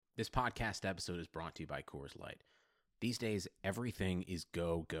This podcast episode is brought to you by Coors Light. These days, everything is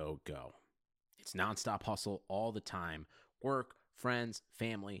go, go, go. It's nonstop hustle all the time. Work, friends,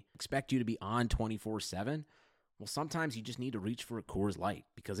 family expect you to be on 24/7. Well, sometimes you just need to reach for a Coors Light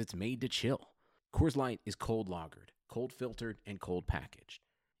because it's made to chill. Coors Light is cold lagered, cold filtered, and cold packaged.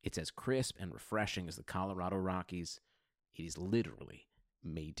 It's as crisp and refreshing as the Colorado Rockies. It is literally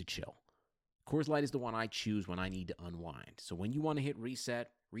made to chill. Coors Light is the one I choose when I need to unwind. So when you want to hit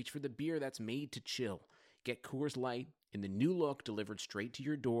reset, reach for the beer that's made to chill. Get Coors Light in the new look delivered straight to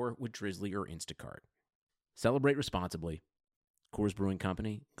your door with Drizzly or Instacart. Celebrate responsibly. Coors Brewing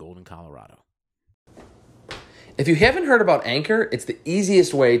Company, Golden, Colorado. If you haven't heard about Anchor, it's the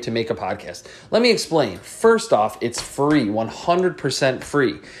easiest way to make a podcast. Let me explain. First off, it's free, 100%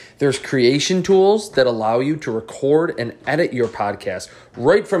 free. There's creation tools that allow you to record and edit your podcast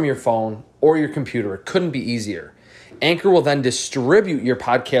right from your phone or your computer. It couldn't be easier. Anchor will then distribute your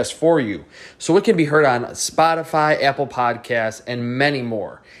podcast for you, so it can be heard on Spotify, Apple Podcasts, and many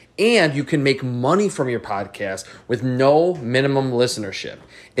more. And you can make money from your podcast with no minimum listenership.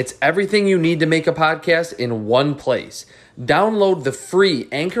 It's everything you need to make a podcast in one place. Download the free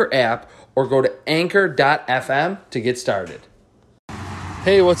Anchor app or go to anchor.fm to get started.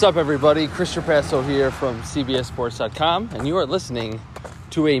 Hey, what's up, everybody? Chris Trapasso here from CBSSports.com, and you are listening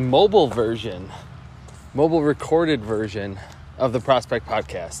to a mobile recorded version of the Prospect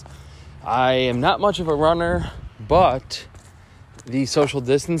Podcast. I am not much of a runner, but the social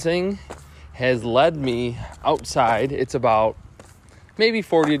distancing has led me outside. It's about maybe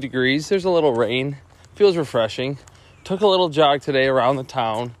 40 degrees. There's a little rain. Feels refreshing. Took a little jog today around the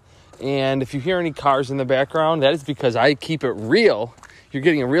town. And if you hear any cars in the background, that is because I keep it real. You're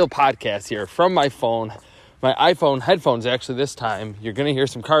getting a real podcast here from my phone. My iPhone headphones, actually, this time. You're going to hear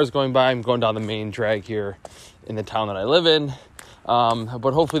some cars going by. I'm going down the main drag here in the town that I live in.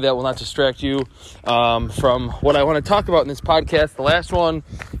 But hopefully that will not distract you from what I want to talk about in this podcast. The last one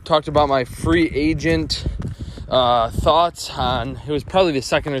talked about my free agent thoughts on, it was probably the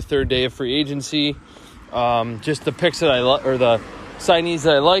second or third day of free agency. Just the picks that or the signees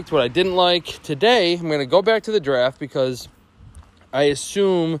that I liked, what I didn't like. Today, I'm going to go back to the draft because I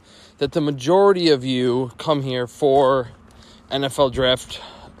assume that the majority of you come here for NFL draft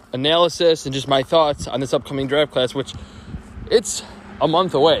analysis and just my thoughts on this upcoming draft class, which it's a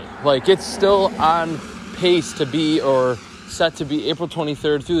month away. Like, it's still on pace to be, or set to be, April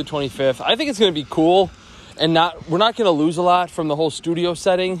 23rd through the 25th. I think it's going to be cool, and we're not going to lose a lot from the whole studio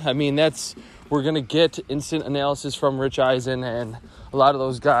setting. I mean, we're going to get instant analysis from Rich Eisen and a lot of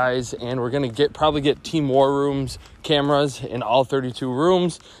those guys, and we're going to probably get team war rooms, cameras in all 32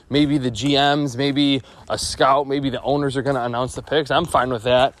 rooms, maybe the GMs, maybe a scout, maybe the owners are going to announce the picks. I'm fine with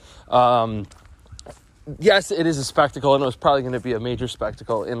that. Yes, it is a spectacle, and it was probably going to be a major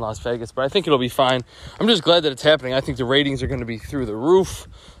spectacle in Las Vegas, but I think it'll be fine. I'm just glad that it's happening. I think the ratings are going to be through the roof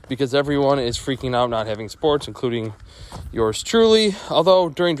because everyone is freaking out not having sports, including yours truly. Although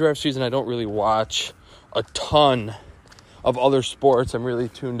during draft season, I don't really watch a ton of other sports. I'm really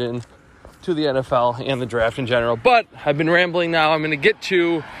tuned in to the NFL and the draft in general. But I've been rambling now. I'm going to get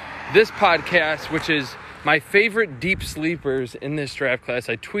to this podcast, which is my favorite deep sleepers in this draft class.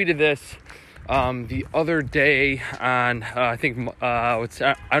 I tweeted this the other day on, I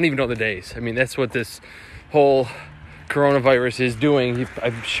don't even know the days. I mean, that's what this whole coronavirus is doing.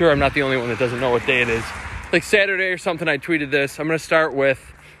 I'm sure I'm not the only one that doesn't know what day it is. Like Saturday or something, I tweeted this. I'm going to start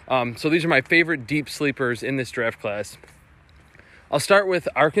with, so these are my favorite deep sleepers in this draft class. I'll start with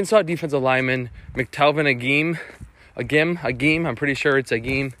Arkansas defensive lineman McTelvin Agim. I'm pretty sure it's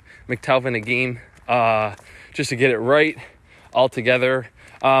Agim. McTelvin Agim. Just to get it right altogether.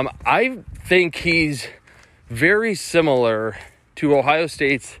 I think he's very similar to Ohio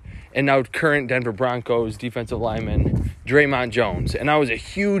State's and now current Denver Broncos defensive lineman Draymond Jones. And I was a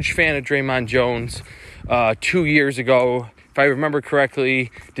huge fan of Draymond Jones 2 years ago. If I remember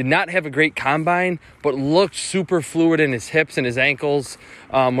correctly, did not have a great combine, but looked super fluid in his hips and his ankles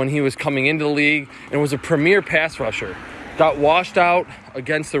when he was coming into the league, and was a premier pass rusher. Got washed out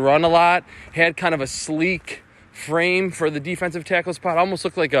against the run a lot, had kind of a sleek frame for the defensive tackle spot, almost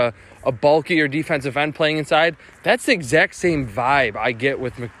looked like a bulkier defensive end playing inside. That's the exact same vibe I get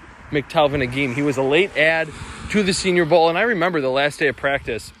with McTelvin Agim. He was a late add to the Senior Bowl, and I remember the last day of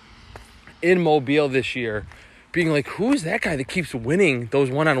practice in Mobile this year, being like, who's that guy that keeps winning those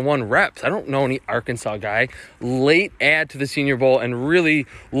one-on-one reps? I don't know any Arkansas guy. Late add to the Senior Bowl and really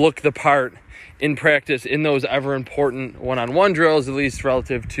look the part in practice in those ever-important one-on-one drills, at least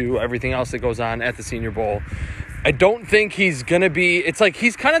relative to everything else that goes on at the Senior Bowl. I don't think he's going to be – it's like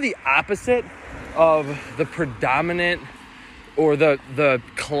he's kind of the opposite of the predominant or the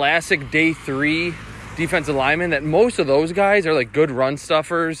classic day 3 defensive linemen, that most of those guys are like good run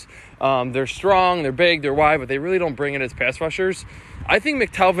stuffers. They're strong, they're big, they're wide, but they really don't bring it as pass rushers. I think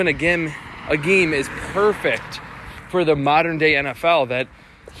McTelvin Agim is perfect for the modern day NFL, that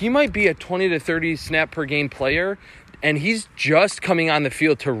he might be a 20 to 30 snap per game player, and he's just coming on the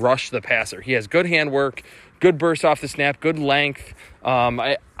field to rush the passer. He has good handwork, good burst off the snap, good length.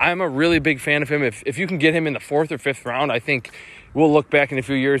 I'm a really big fan of him. If you can get him in the 4th or 5th round, I think we'll look back in a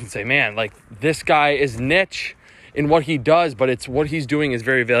few years and say, man, like, this guy is niche in what he does, but it's what he's doing is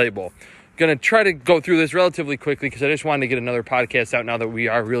very valuable. Going to try to go through this relatively quickly because I just wanted to get another podcast out now that we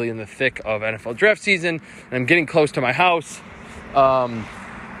are really in the thick of NFL draft season, and I'm getting close to my house.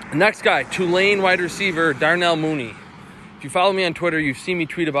 Next guy, Tulane wide receiver Darnell Mooney. If you follow me on Twitter, you've seen me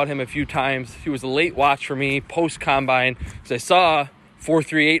tweet about him a few times. He was a late watch for me post-combine because I saw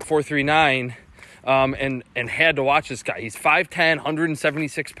 4.38, 4.39, and had to watch this guy. He's 5'10",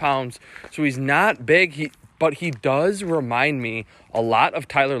 176 pounds, so he's not big, but he does remind me a lot of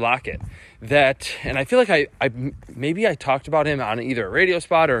Tyler Lockett. And I feel like I maybe I talked about him on either a radio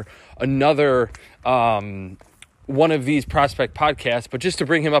spot or another one of these prospect podcasts, but just to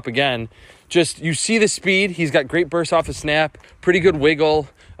bring him up again, just you see the speed. He's got great burst off the snap, pretty good wiggle.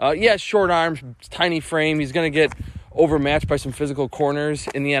 Short arms, tiny frame. He's going to get overmatched by some physical corners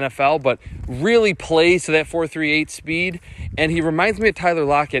in the NFL, but really plays to that 4.38 speed. And he reminds me of Tyler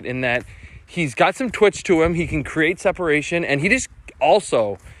Lockett in that he's got some twitch to him. He can create separation, and he just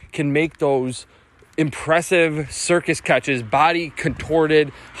also can make those impressive circus catches, body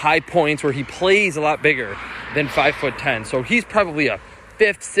contorted, high points where he plays a lot bigger than 5'10". So he's probably a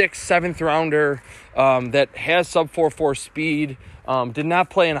 5th, 6th, 7th rounder that has sub 4.4 speed. Did not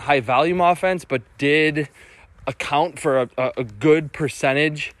play in a high volume offense, but did account for a good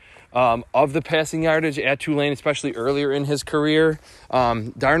percentage of the passing yardage at Tulane, especially earlier in his career.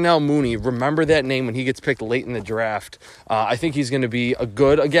 Darnell Mooney, remember that name when he gets picked late in the draft. I think he's going to be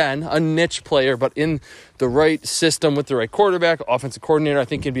a niche player, but in the right system with the right quarterback, offensive coordinator, I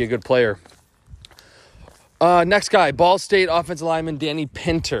think he'd be a good player. Next guy, Ball State offensive lineman Danny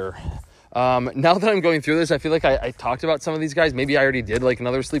Pinter. Now that I'm going through this, I feel like I talked about some of these guys. Maybe I already did, like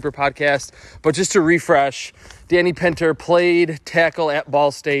another sleeper podcast. But just to refresh, Danny Pinter played tackle at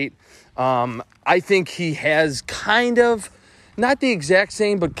Ball State. I think he has kind of, not the exact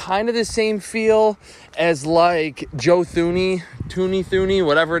same, but kind of the same feel as like Joe Thuney,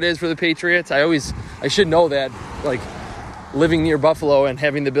 whatever it is for the Patriots. I should know that, like, living near Buffalo and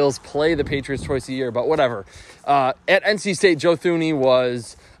having the Bills play the Patriots twice a year, but whatever. At NC State, Joe Thuney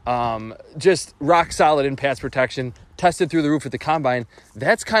was just rock solid in pass protection, tested through the roof at the combine.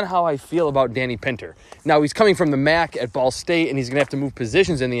 That's kind of how I feel about Danny Pinter. Now, he's coming from the MAC at Ball State, and he's going to have to move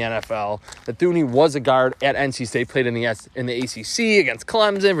positions in the NFL. But Thuney was a guard at NC State, played in the ACC against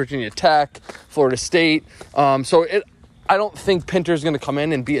Clemson, Virginia Tech, Florida State. I don't think Pinter's going to come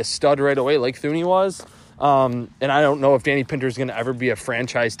in and be a stud right away like Thuney was. And I don't know if Danny Pinter is going to ever be a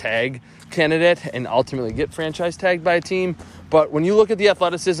franchise tag candidate and ultimately get franchise tagged by a team. But when you look at the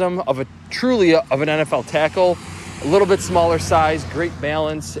athleticism of an NFL tackle, a little bit smaller size, great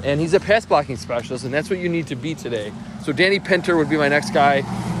balance, and he's a pass blocking specialist, and that's what you need to be today. So Danny Pinter would be my next guy.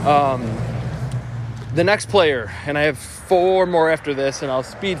 The next player, and I have 4 more after this, and I'll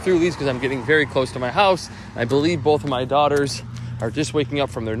speed through these because I'm getting very close to my house. I believe both of my daughters are just waking up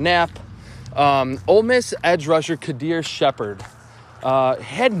from their nap. Ole Miss edge rusher Kadir Shepard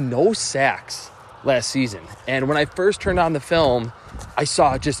had no sacks last season. And when I first turned on the film, I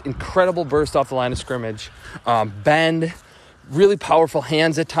saw just incredible burst off the line of scrimmage, bend, really powerful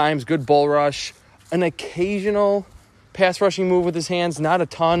hands at times, good bull rush, an occasional pass rushing move with his hands, not a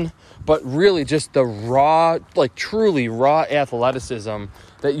ton, but really just the raw, like truly raw athleticism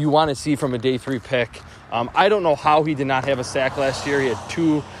that you want to see from a day 3 pick. I don't know how he did not have a sack last year. He had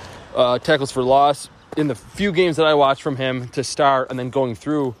 2 tackles for loss in the few games that I watched from him to start, and then going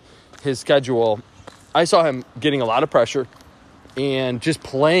through his schedule, I saw him getting a lot of pressure and just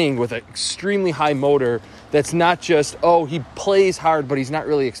playing with an extremely high motor that's not just, he plays hard, but he's not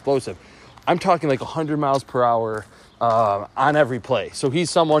really explosive. I'm talking like 100 miles per hour on every play. So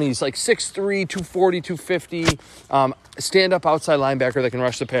he's like 6'3", 240, 250, stand-up outside linebacker that can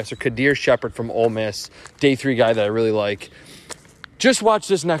rush the passer. Kadir Shepard from Ole Miss, day 3 guy that I really like. Just watch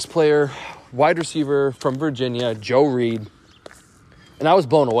this next player, wide receiver from Virginia, Joe Reed. And I was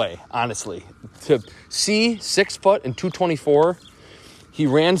blown away, honestly. To see 6 foot and 224, he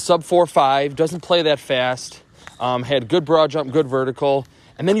ran sub 4.5, doesn't play that fast, had good broad jump, good vertical.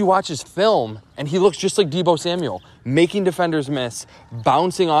 And then you watch his film, and he looks just like Deebo Samuel. making defenders miss,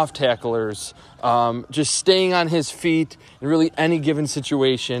 bouncing off tacklers, just staying on his feet in really any given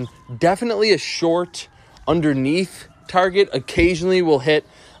situation. Definitely a short underneath target. Occasionally will hit,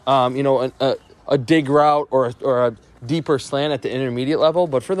 a dig route or a deeper slant at the intermediate level.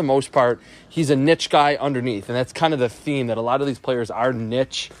 But for the most part, he's a niche guy underneath. And that's kind of the theme, that a lot of these players are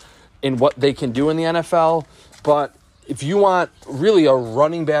niche in what they can do in the NFL. But if you want really a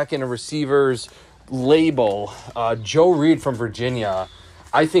running back and a receiver's label, Joe Reed from Virginia,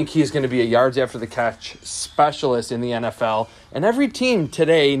 I think he's going to be a yards after the catch specialist in the NFL. And every team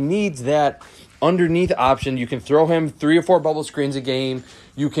today needs that underneath option. You can throw him 3 or 4 bubble screens a game.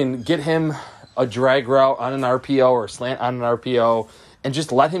 You can get him a drag route on an RPO or a slant on an RPO and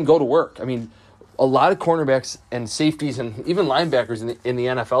just let him go to work. I mean, a lot of cornerbacks and safeties and even linebackers in the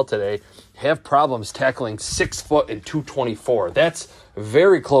NFL today have problems tackling 6 foot and 224. That's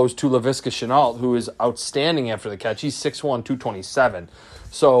very close to Laviska Shenault, who is outstanding after the catch. He's 6'1", 227.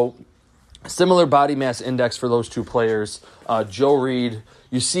 So similar body mass index for those two players. Joe Reed,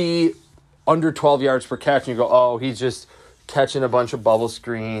 you see under 12 yards per catch, and you go, oh, he's just catching a bunch of bubble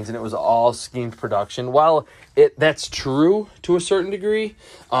screens, and it was all schemed production. While that's true to a certain degree,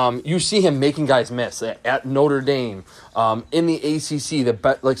 you see him making guys miss at Notre Dame, in the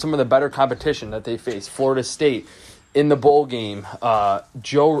ACC, like some of the better competition that they face, Florida State, in the bowl game,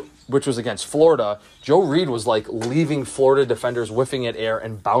 which was against Florida. Joe Reed was like leaving Florida defenders whiffing at air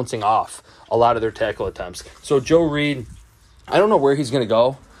and bouncing off a lot of their tackle attempts. So Joe Reed, I don't know where he's going to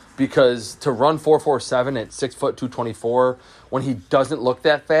go, because to run 4.47 at 6 foot 224, when he doesn't look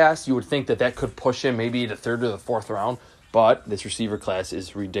that fast, you would think that could push him maybe to 3rd or the 4th round. But this receiver class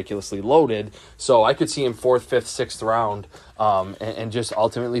is ridiculously loaded, so I could see him 4th, 5th, 6th round, and just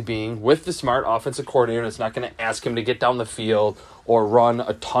ultimately being with the smart offensive coordinator that's not going to ask him to get down the field or run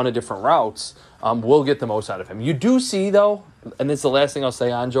a ton of different routes. Will get the most out of him. You do see, though, and this is the last thing I'll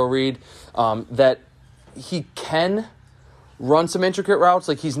say on Joe Reed, that he can run some intricate routes.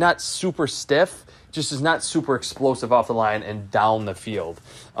 Like, he's not super stiff, just is not super explosive off the line and down the field.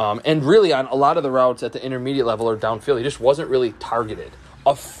 And really on a lot of the routes at the intermediate level or downfield, he just wasn't really targeted.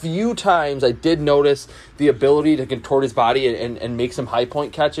 A few times I did notice the ability to contort his body and make some high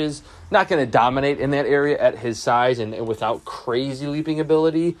point catches. Not going to dominate in that area at his size and without crazy leaping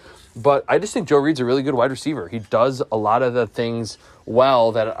ability. But I just think Joe Reed's a really good wide receiver. He does a lot of the things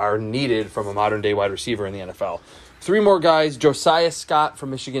well that are needed from a modern day wide receiver in the NFL. 3 more guys. Josiah Scott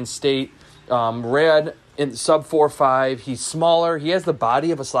from Michigan State. Ran in sub 4.5. He's smaller. He has the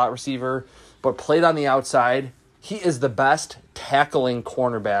body of a slot receiver, but played on the outside. He is the best tackling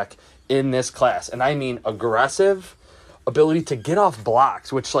cornerback in this class. And I mean aggressive, ability to get off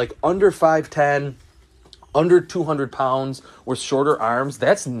blocks, which like under 5'10", under 200 pounds with shorter arms,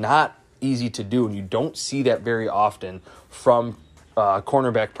 that's not easy to do. And you don't see that very often from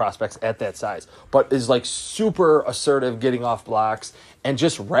cornerback prospects at that size, but is like super assertive getting off blocks and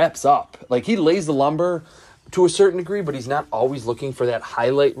just wraps up. Like, he lays the lumber to a certain degree, but he's not always looking for that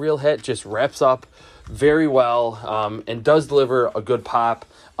highlight reel hit. Just wraps up very well, and does deliver a good pop.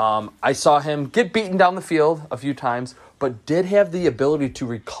 I saw him get beaten down the field a few times, but did have the ability to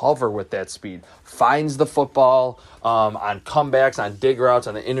recover with that speed. Finds the football on comebacks, on dig routes,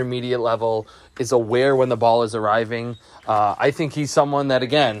 on the intermediate level, is aware when the ball is arriving. I think he's someone that,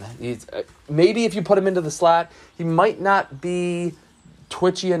 again, maybe if you put him into the slot, he might not be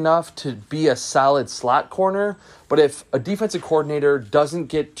twitchy enough to be a solid slot corner, but if a defensive coordinator doesn't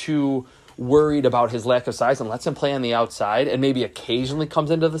get too worried about his lack of size and lets him play on the outside and maybe occasionally comes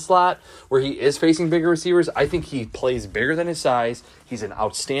into the slot where he is facing bigger receivers, I think he plays bigger than his size. He's an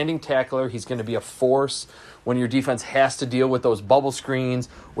outstanding tackler. He's going to be a force when your defense has to deal with those bubble screens,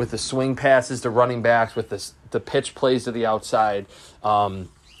 with the swing passes to running backs, with the pitch plays to the outside.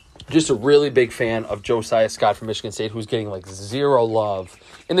 Just a really big fan of Josiah Scott from Michigan State, who's getting like 0 love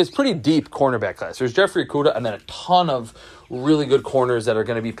in this pretty deep cornerback class. There's Jeffrey Okudah and then a ton of really good corners that are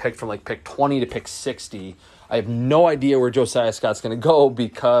going to be picked from like pick 20 to pick 60. I have no idea where Josiah Scott's going to go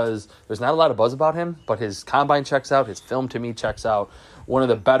because there's not a lot of buzz about him, but his combine checks out. His film to me checks out. One of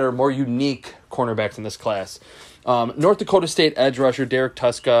the better, more unique cornerbacks in this class. North Dakota State edge rusher Derek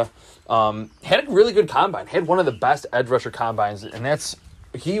Tuska had a really good combine. Had one of the best edge rusher combines, and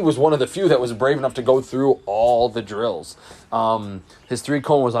he was one of the few that was brave enough to go through all the drills. His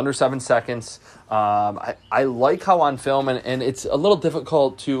 3-cone was under 7 seconds. I like how on film, and it's a little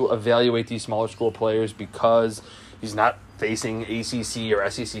difficult to evaluate these smaller school players because he's not facing ACC or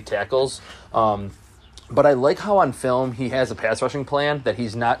SEC tackles. But I like how on film he has a pass rushing plan, that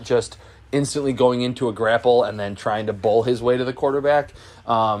he's not just instantly going into a grapple and then trying to bowl his way to the quarterback.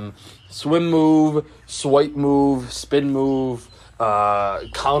 Swim move, swipe move, spin move,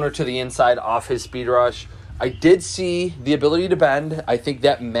 counter to the inside off his speed rush. I did see the ability to bend. I think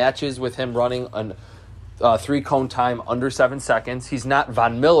that matches with him running an 3-cone time under 7 seconds. He's not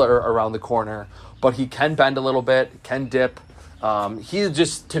Von Miller around the corner, but he can bend a little bit, can dip. He's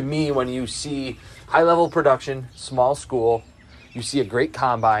just, to me, when you see high-level production, small school, you see a great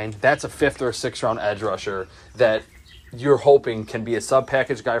combine, that's a 5th or 6th round edge rusher that you're hoping can be a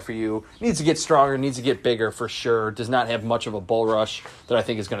sub-package guy for you. Needs to get stronger, needs to get bigger for sure. Does not have much of a bull rush that I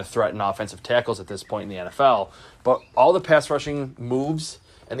think is going to threaten offensive tackles at this point in the NFL. But all the pass rushing moves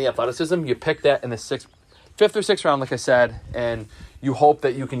and the athleticism, you pick that in the 5th or 6th round, like I said, and you hope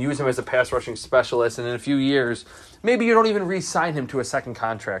that you can use him as a pass rushing specialist. And in a few years, maybe you don't even re-sign him to a second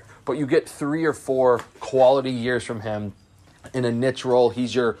contract, but you get 3 or 4 quality years from him in a niche role.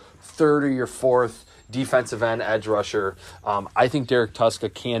 He's your 3rd or your 4th defensive end edge rusher. I think Derek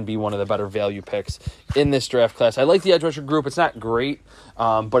Tuska can be one of the better value picks in this draft class. I like the edge rusher group. It's not great,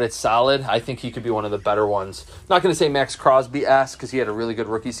 but it's solid. I think he could be one of the better ones. Not going to say Max Crosby-esque because he had a really good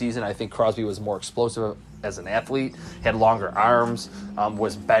rookie season. I think Crosby was more explosive as an athlete, had longer arms,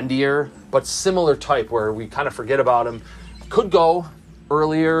 was bendier, but similar type where we kind of forget about him. Could go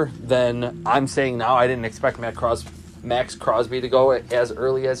earlier than I'm saying now. I didn't expect Max Crosby to go as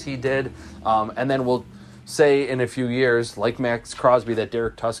early as he did. And then we'll say in a few years, like Max Crosby, that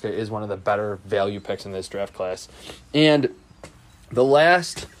Derek Tuska is one of the better value picks in this draft class. And the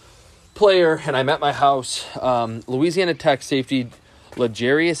last player, and I'm at my house, Louisiana Tech safety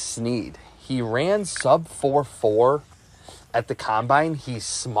L'Jarius Sneed. He ran sub 4.4 at the combine. He's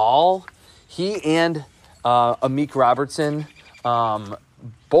small. He and Amik Robertson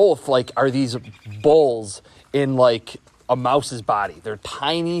both are these bulls in a mouse's body. They're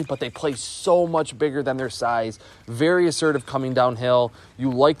tiny, but they play so much bigger than their size. Very assertive coming downhill.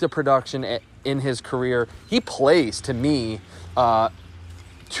 You like the production in his career. He plays, to me,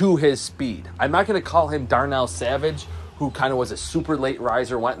 to his speed. I'm not going to call him Darnell Savage, who kind of was a super late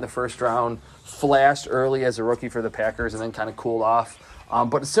riser, went in the first round, flashed early as a rookie for the Packers, and then kind of cooled off.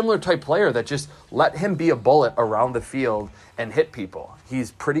 But a similar type player that just let him be a bullet around the field and hit people.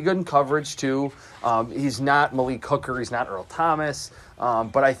 He's pretty good in coverage, too. He's not Malik Hooker. He's not Earl Thomas.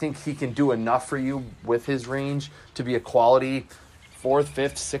 But I think he can do enough for you with his range to be a quality 4th,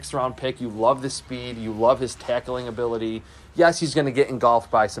 5th, 6th round pick. You love the speed. You love his tackling ability. Yes, he's going to get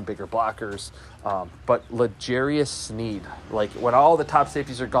engulfed by some bigger blockers. But L'Jarius Sneed, when all the top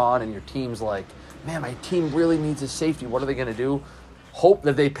safeties are gone and your team's man, my team really needs a safety. What are they going to do? Hope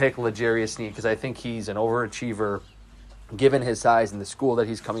that they pick L'Jarius Sneed because I think he's an overachiever given his size and the school that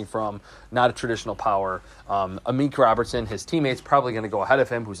he's coming from, not a traditional power. Amik Robertson, his teammate's probably going to go ahead of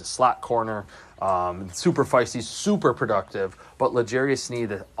him, who's a slot corner, super feisty, super productive. But L'Jarius Sneed,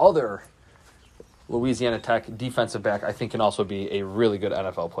 the other Louisiana Tech defensive back, I think can also be a really good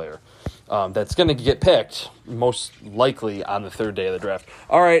NFL player that's going to get picked most likely on the 3rd day of the draft.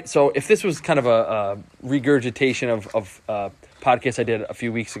 All right, so if this was kind of a regurgitation of podcast I did a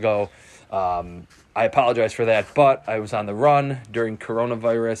few weeks ago, I apologize for that, but I was on the run during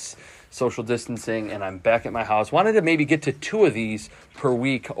coronavirus, social distancing, and I'm back at my house. Wanted to maybe get to 2 of these per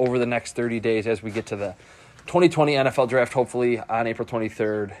week over the next 30 days as we get to the 2020 NFL Draft, hopefully on April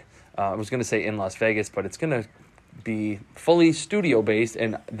 23rd. I was going to say in Las Vegas, but it's going to be fully studio-based,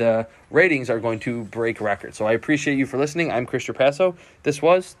 and the ratings are going to break records. So I appreciate you for listening. I'm Chris Trapasso. This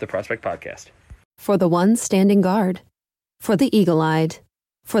was the Prospect Podcast. For the ones standing guard, for the eagle-eyed,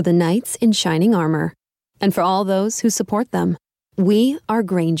 for the knights in shining armor, and for all those who support them. We are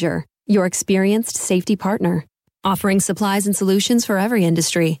Grainger, your experienced safety partner, offering supplies and solutions for every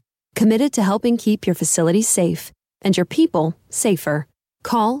industry, committed to helping keep your facilities safe and your people safer.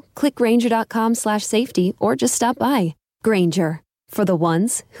 Call, click Grainger.com/safety, or just stop by. Grainger, for the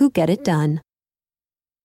ones who get it done.